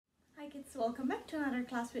kids, welcome back to another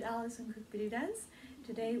class with Alice on Quick Belly Dance.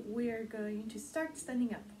 Today we are going to start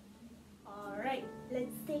standing up. Alright,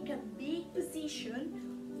 let's take a big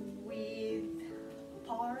position with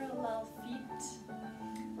parallel feet.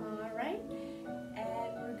 Alright,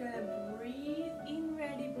 and we're gonna breathe in,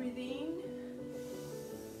 ready, breathe in,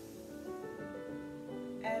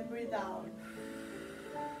 and breathe out.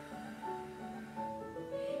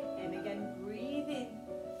 And again, breathe in.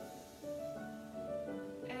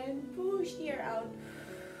 And push the air out.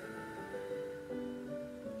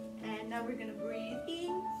 And now we're gonna breathe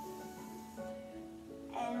in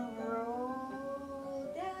and roll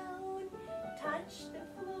down, touch the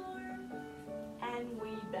floor, and we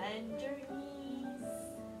bend your knees,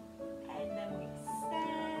 and then we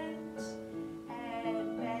stand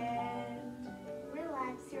and bend.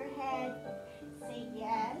 Relax your head. Say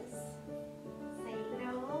yes, say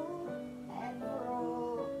no, and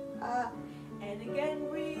roll up. And again,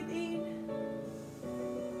 breathe in,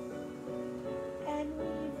 and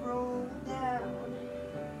we roll down,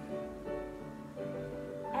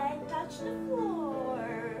 and touch the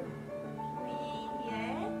floor. Plie,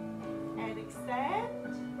 and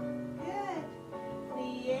extend. Good.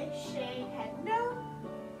 Plie, shake head no,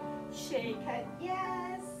 shake head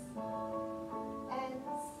yes, and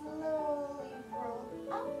slowly roll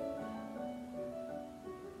up.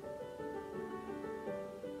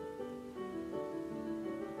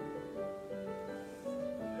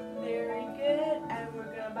 Very good, and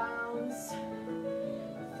we're gonna bounce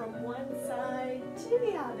from one side to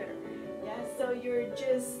the other. Yeah, so you're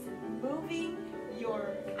just moving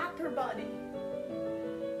your upper body,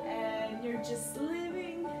 and you're just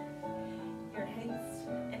leaving your hands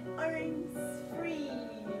and arms free.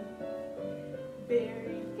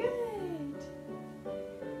 Very good.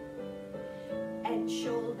 And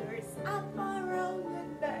shoulders up around the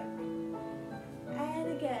back.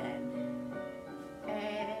 And again.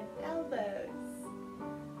 And elbows,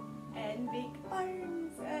 and big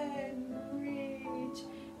arms, and reach,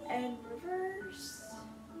 and reverse,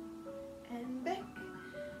 and back,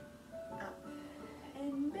 up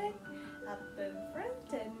and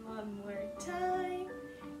front, and one more time,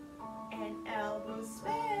 and elbows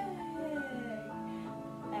back,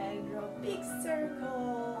 and draw a big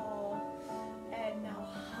circle, and now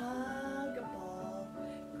hug a ball,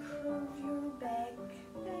 curve your back,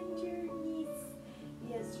 bend your knees,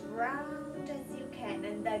 as round as you can,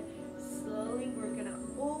 and then slowly we're gonna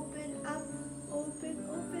open up, open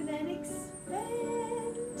and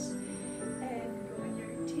expand, and go on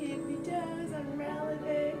your tippy toes, unravel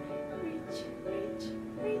it, reach,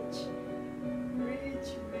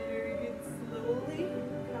 very good. Slowly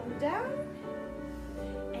come down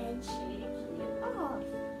and shake it off.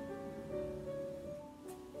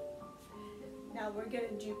 Now we're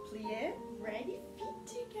gonna do plie. Ready, feet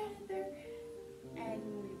together. And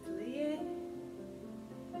we plie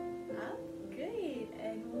up, good,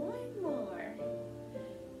 and one more.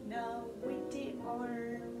 Now with the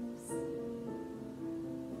arms,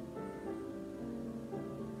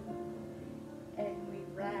 and we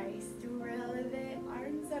rise to releve,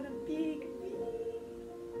 arms on a big V,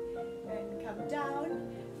 and come down.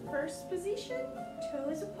 First position,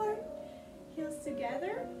 toes apart, heels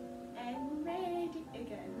together, and ready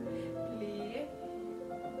again. Plie.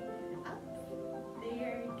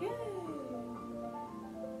 Very good.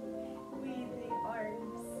 With the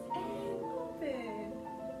arms and open.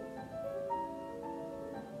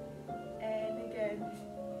 And again.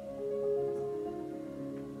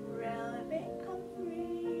 Releve up,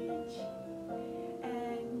 reach.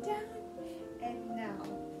 And down. And now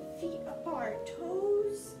feet apart,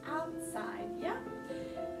 toes outside. Yeah?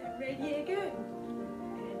 And ready again.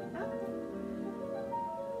 And up.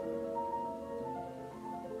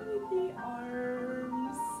 With the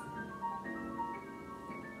arms.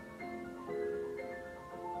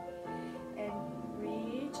 And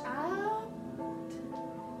reach out.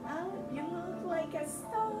 You look like a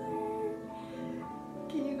star.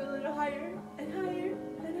 Can you go a little higher and higher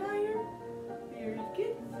and higher? Very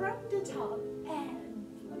good. From the top. And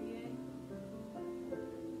plie.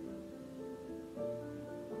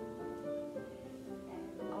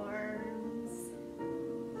 And arms.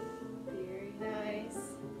 Very nice.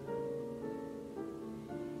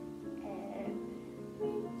 And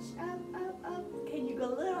reach up. Can you go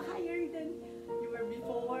a little higher than you were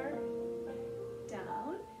before?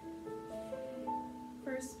 Down.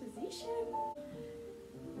 First position.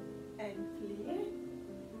 And plie.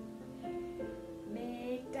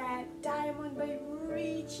 Make that diamond by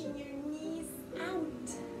reaching your knees out.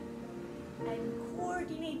 And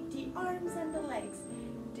coordinate the arms and the legs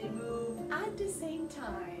to move at the same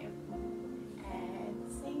time. And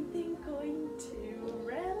same thing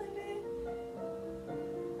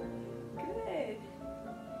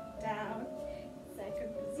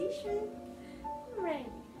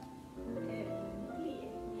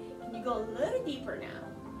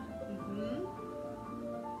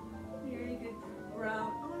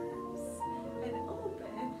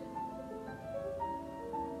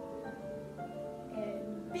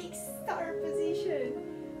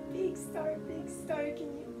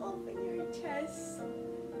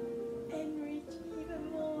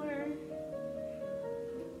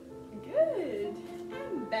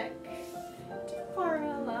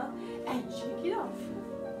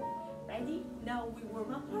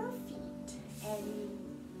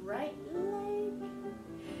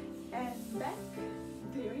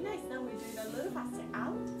little faster.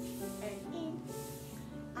 Out and in,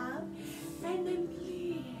 out, and then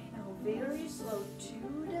please, now very slow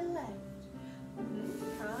to the left.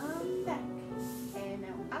 Come back, and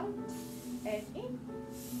now out and in.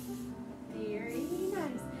 Very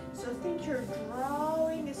nice. So think you're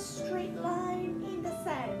drawing a straight line in the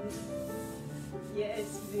sand.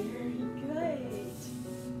 Yes, very good.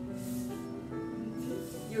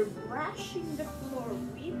 You're brushing the floor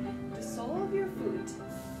with the sole of your foot.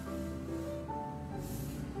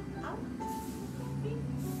 Out, in,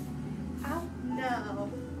 out. Now,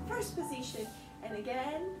 first position, and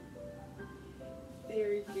again.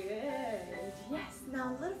 Very good. Yes,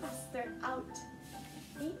 now a little faster. Out,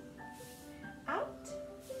 in, out.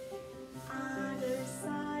 Other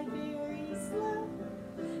side, very slow.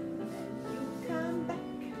 Then you come back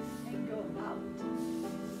and go out,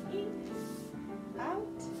 in,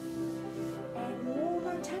 out. And one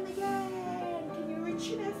more time again. Can you reach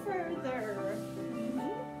it a further? And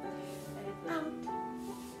out,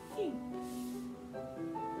 in.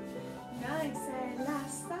 Nice. And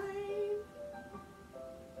last time.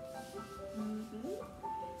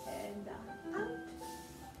 And out,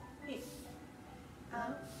 in,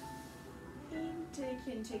 out, in. You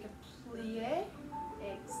can take a plie,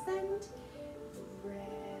 extend,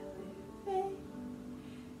 releve, and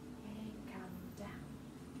come down.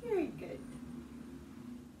 Very good.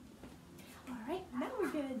 All right, now we're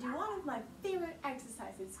gonna do one of my favorite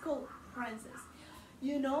exercises. It's called prances.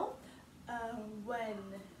 You know, when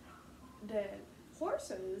the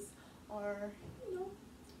horses are,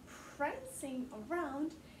 prancing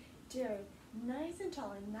around, they're nice and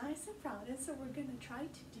tall and nice and proud, and so we're gonna try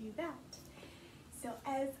to do that. So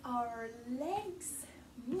as our legs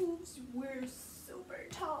moves, we're super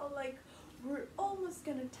tall, like we're almost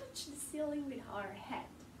gonna touch the ceiling with our head.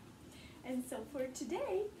 And so for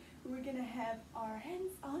today, we're gonna have our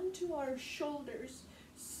hands onto our shoulders,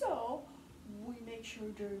 so we make sure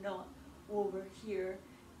they're not over here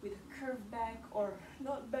with a curved back or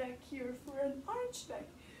not back here for an arched back.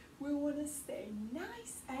 We want to stay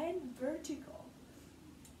nice and vertical.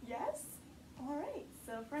 Yes? All right,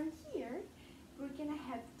 so from here, we're gonna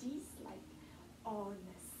have this like on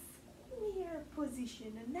a square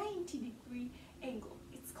position, a 90-degree angle.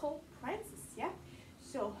 It's called prances, yeah?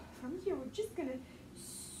 So from here, we're just gonna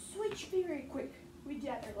switch very quick with the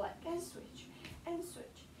other leg and switch, and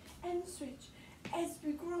switch, and switch as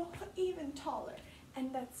we grow even taller.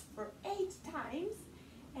 And that's for 8 times.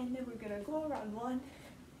 And then we're gonna go around 1,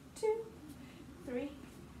 2, 3,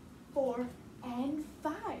 4, and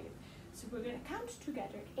 5. So we're gonna count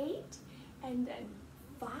together 8 and then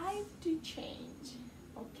 5 to change.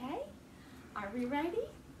 Okay? Are we ready?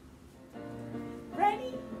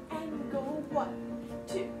 Ready? And go 1,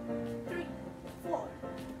 2, 3, 4,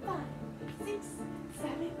 5, 6,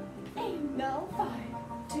 7, 8. Now 5,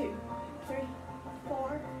 2, 3,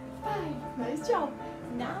 4, 5. Nice job.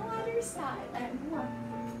 Now other side. And 1,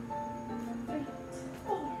 3,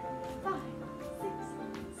 4, 5, 6,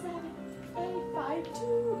 7, 8. 5, 2.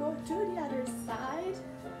 Go to the other side.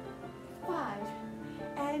 5.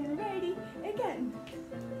 And ready. Again.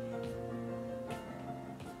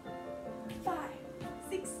 5,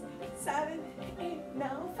 6, 7, 8.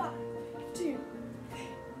 Now 5, 2,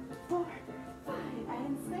 4, 5.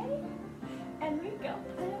 And stay. And we go.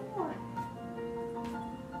 And 1.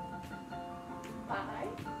 5,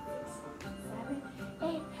 6, 7,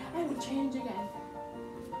 8. And we change again.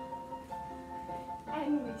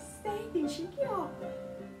 And we stay and shake it off.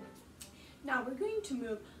 Now we're going to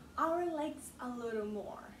move our legs a little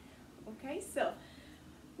more. Okay, so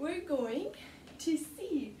we're going to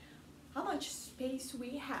see how much space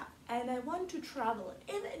we have. And I want to travel it,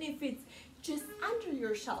 even if it's just under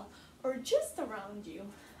yourself or just around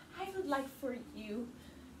you. I would like for you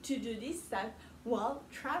to do this step while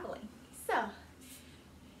traveling. So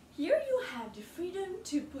here you have the freedom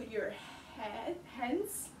to put your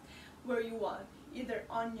hands where you want, either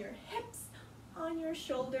on your hips, on your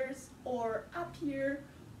shoulders, or up here,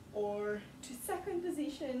 or to second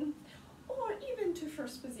position, or even to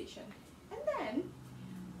first position. And then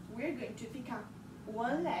we're going to pick up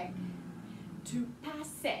one leg to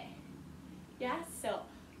passe. Yeah, so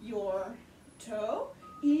your toe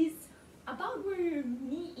is about where your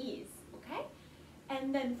knee is, okay?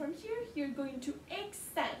 And then from here, you're going to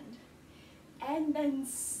extend and then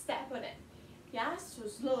step on it. Yeah, so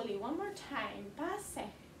slowly, one more time, passe,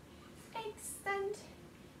 extend,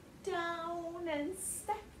 down and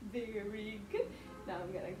step. Very good. Now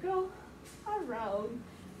I'm gonna go around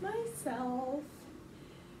myself.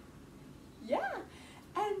 Yeah,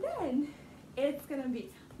 and then it's gonna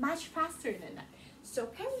be much faster than that. So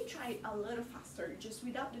can we try it a little faster, just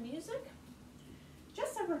without the music?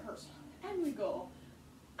 a rehearsal. And we go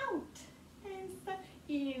out and step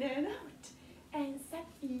in and out and step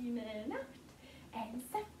in and out and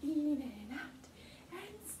step in and out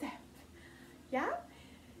and step. Yeah?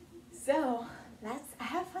 So let's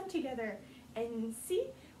have fun together and see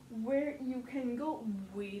where you can go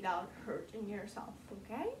without hurting yourself,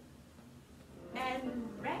 okay? And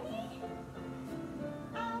ready?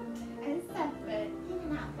 Out and step it in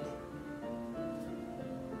and out.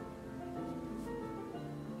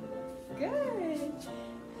 Good.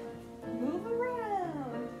 Move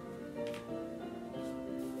around.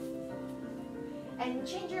 And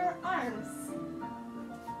change your arms.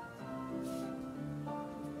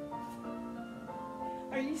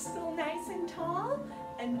 Are you still nice and tall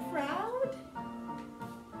and proud?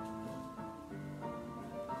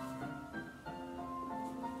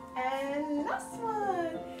 And last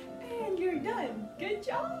one. And you're done. Good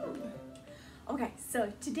job. Okay,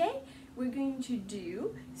 so today we're going to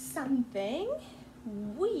do something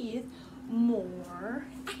with more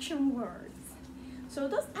action words. So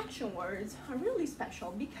those action words are really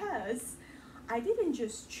special because I didn't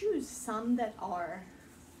just choose some that are,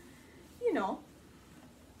 you know,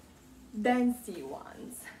 dancey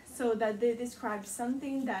ones, so that they describe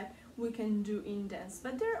something that we can do in dance,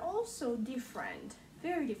 but they're also different,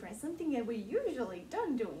 very different, something that we usually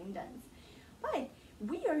don't do in dance. But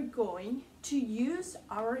we are going to use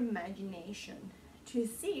our imagination to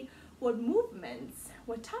see what movements,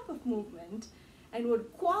 what type of movement, and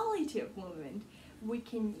what quality of movement we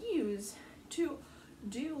can use to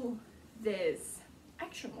do these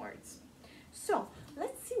action words. So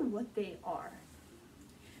let's see what they are.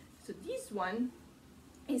 So this one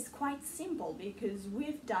is quite simple because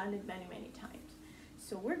we've done it many, many times.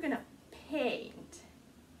 So we're gonna paint.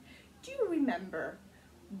 Do you remember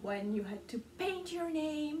when you had to paint your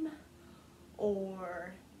name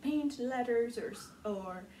or paint letters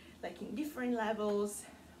or like in different levels,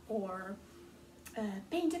 or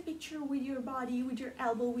paint a picture with your body, with your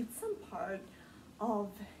elbow, with some part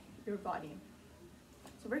of your body?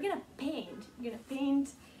 So we're gonna paint. You're gonna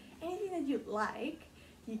paint anything that you like.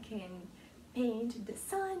 You can paint the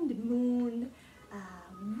sun, the moon,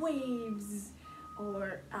 waves,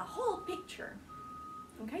 or a whole picture.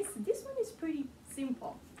 Okay, so this one is pretty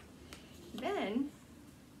simple. Then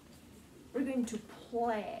we're going to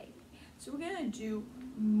play. So we're gonna do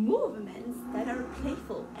movements that are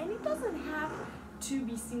playful, and it doesn't have to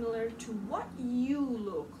be similar to what you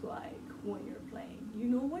look like when you're playing. You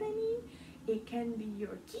know what I mean? It can be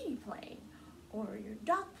your kitty playing, or your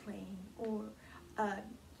dog playing, or a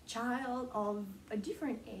child of a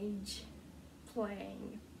different age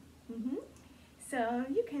playing. So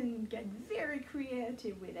you can get very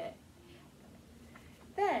creative with it.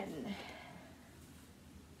 Then,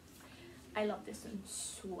 I love this one,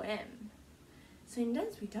 swim. So in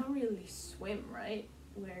dance we don't really swim, right?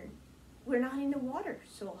 We're not in the water,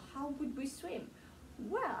 so how would we swim?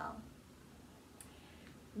 Well,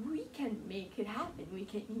 we can make it happen. We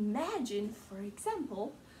can imagine, for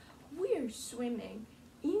example, we're swimming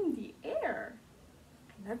in the air,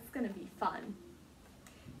 and that's gonna be fun.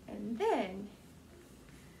 And then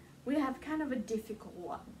we have kind of a difficult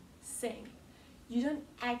one, sing. You don't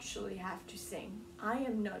actually have to sing. I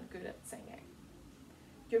am not good at singing.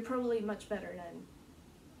 You're probably much better than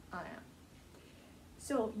I am.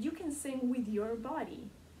 So you can sing with your body.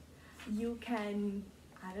 You can,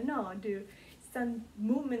 I don't know, do some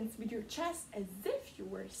movements with your chest as if you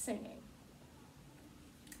were singing.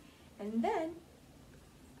 And then,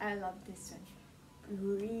 I love this one,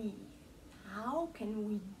 breathe. How can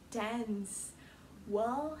we dance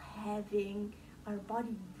while having our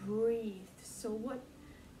body breathe? So what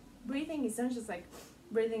breathing is not just like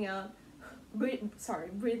breathing out,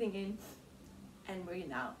 breathing in and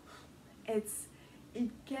breathing out. It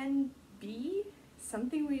can be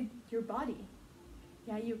something with your body.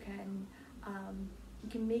 Yeah, you can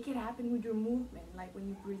make it happen with your movement. Like when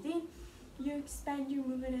you breathe in, you expand your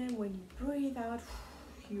movement, and when you breathe out,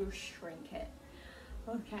 you shrink it.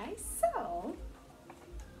 Okay, so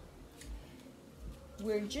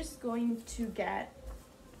we're just going to get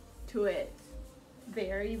to it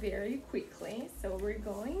very, very quickly. So we're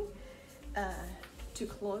going to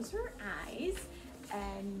close our eyes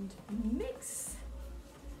and mix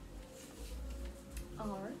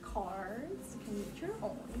our cards. You can make your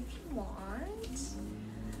own if you want.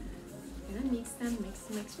 We're gonna mix them, mix,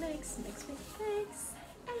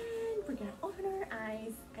 and we're gonna open our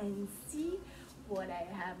eyes and see what I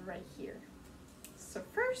have right here. So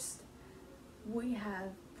first, we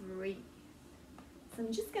have breathe. So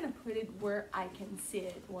I'm just gonna put it where I can see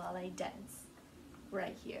it while I dance,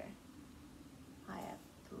 right here. I have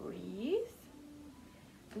breathe,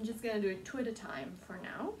 I'm just gonna do it 2 at a time for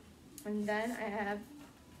now. And then I have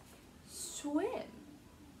swim.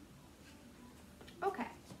 Okay.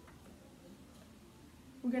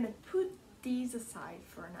 We're gonna put these aside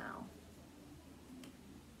for now.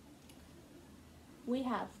 We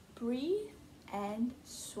have breathe and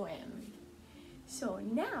swim. So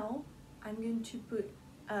now I'm going to put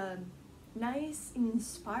nice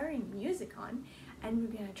inspiring music on, and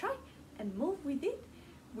we're gonna try and move with it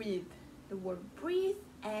with the word breathe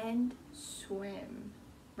and swim.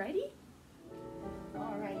 Ready?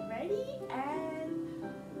 All right, ready? And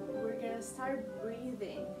we're gonna start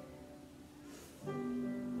breathing.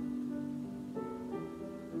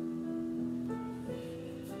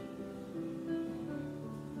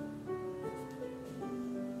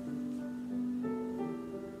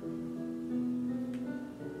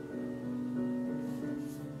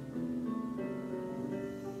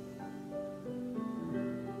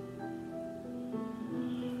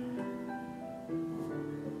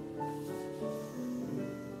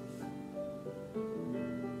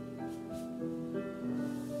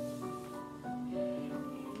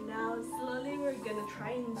 We're gonna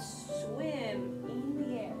try and swim in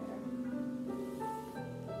the air.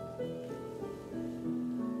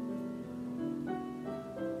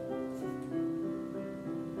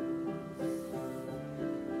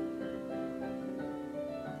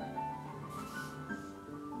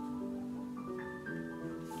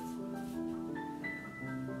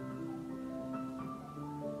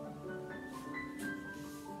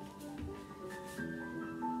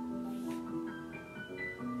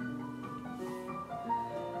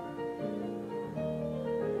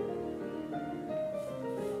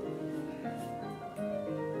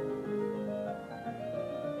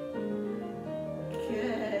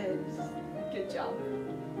 Good job.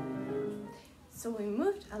 So we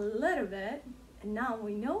moved a little bit, and now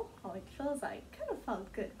we know how it feels like. Kind of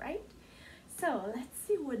felt good, right? So let's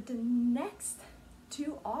see what the next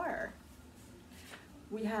 2 are.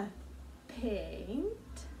 We have paint.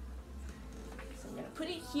 So I'm gonna put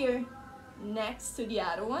it here next to the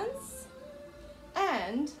other ones.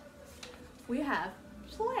 And we have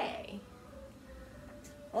play.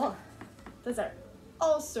 Oh, those are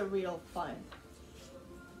also real fun.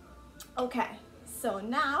 Okay, so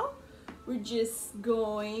now we're just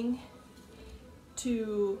going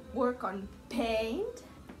to work on paint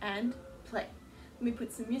and play. Let me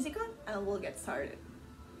put some music on and we'll get started.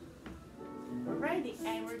 Alrighty,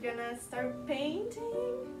 and we're gonna start painting.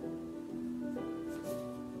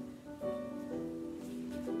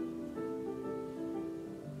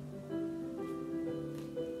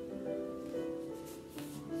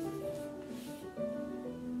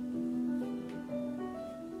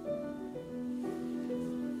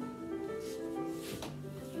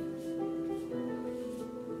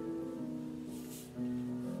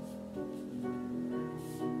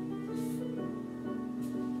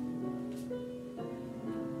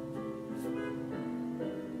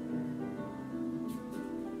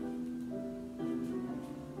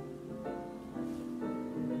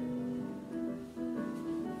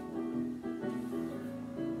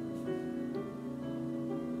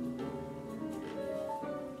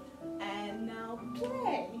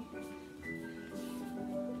 Play.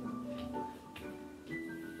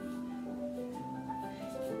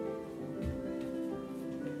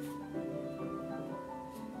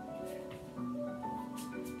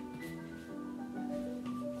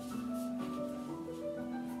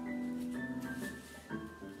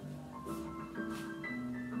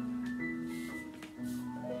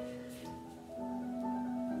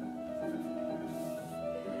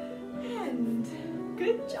 And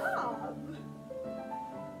good job.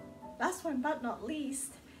 Last one but not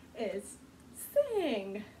least is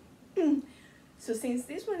sing. So since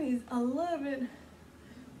this one is a little bit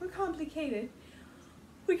more complicated,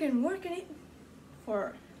 we can work on it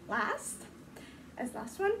for last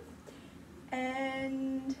one.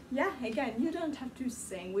 And yeah, again, you don't have to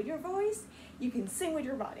sing with your voice, you can sing with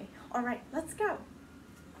your body. All right, let's go.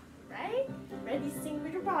 Right? Ready, sing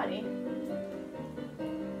with your body.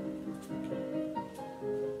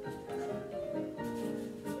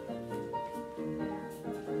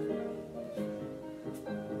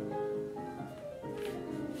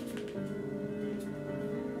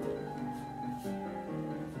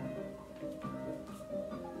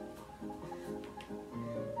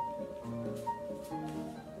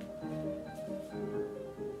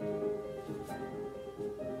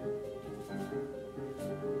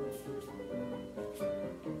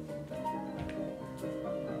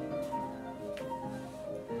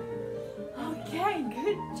 Okay,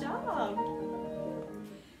 good job.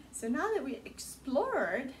 So now that we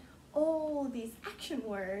explored all these action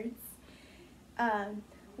words,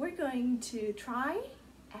 we're going to try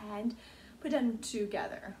and put them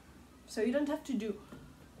together. So you don't have to do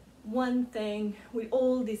one thing with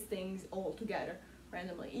all these things all together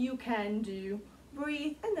randomly. You can do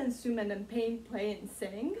breathe and then swim and then paint, play and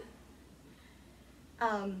sing.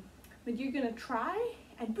 But you're gonna try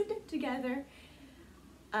and put them together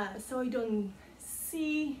so you don't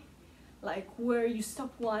see like where you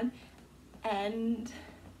stop one and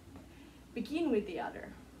begin with the other.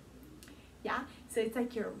 Yeah, so it's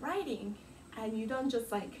like you're writing and you don't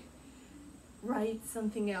just like write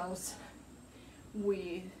something else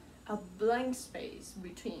with a blank space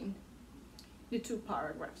between the two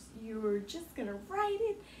paragraphs. You're just gonna write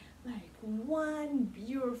it like one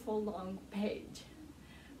beautiful long page.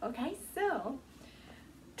 Okay, so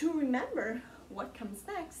to remember what comes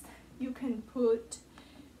next, you can put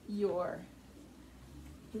your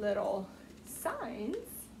little signs,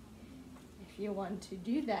 if you want to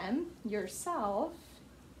do them yourself,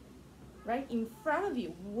 right in front of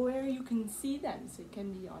you where you can see them. So it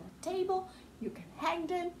can be on a table, you can hang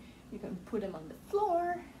them, you can put them on the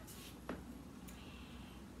floor,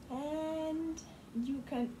 and you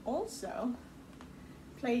can also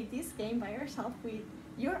play this game by yourself with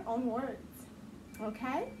your own words.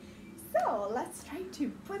 Okay, so let's try to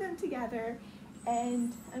put them together,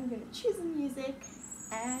 and I'm gonna choose a music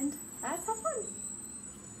and let's have fun.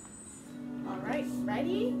 All right,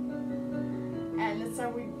 ready? And let's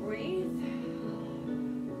start with breathe.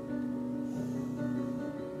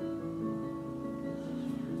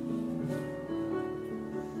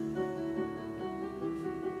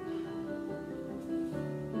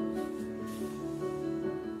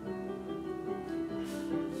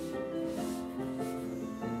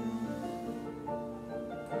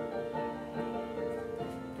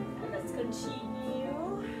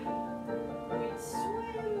 Continue with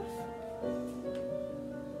swim.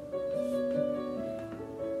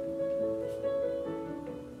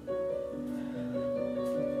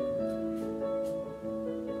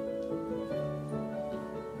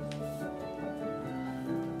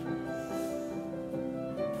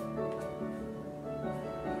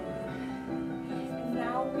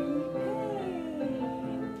 Now we paint.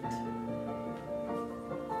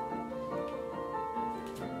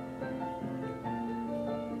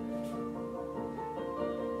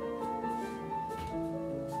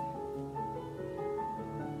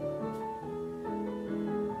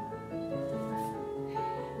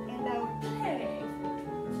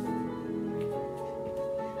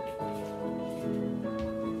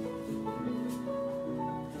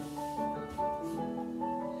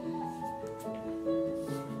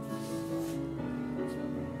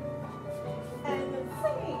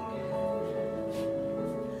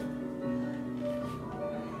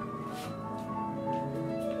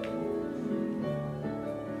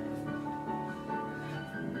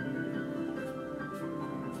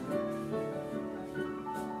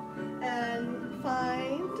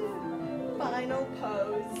 Final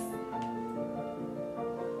pose.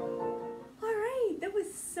 All right, that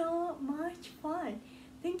was so much fun.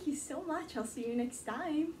 Thank you so much. I'll see you next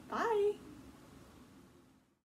time. Bye.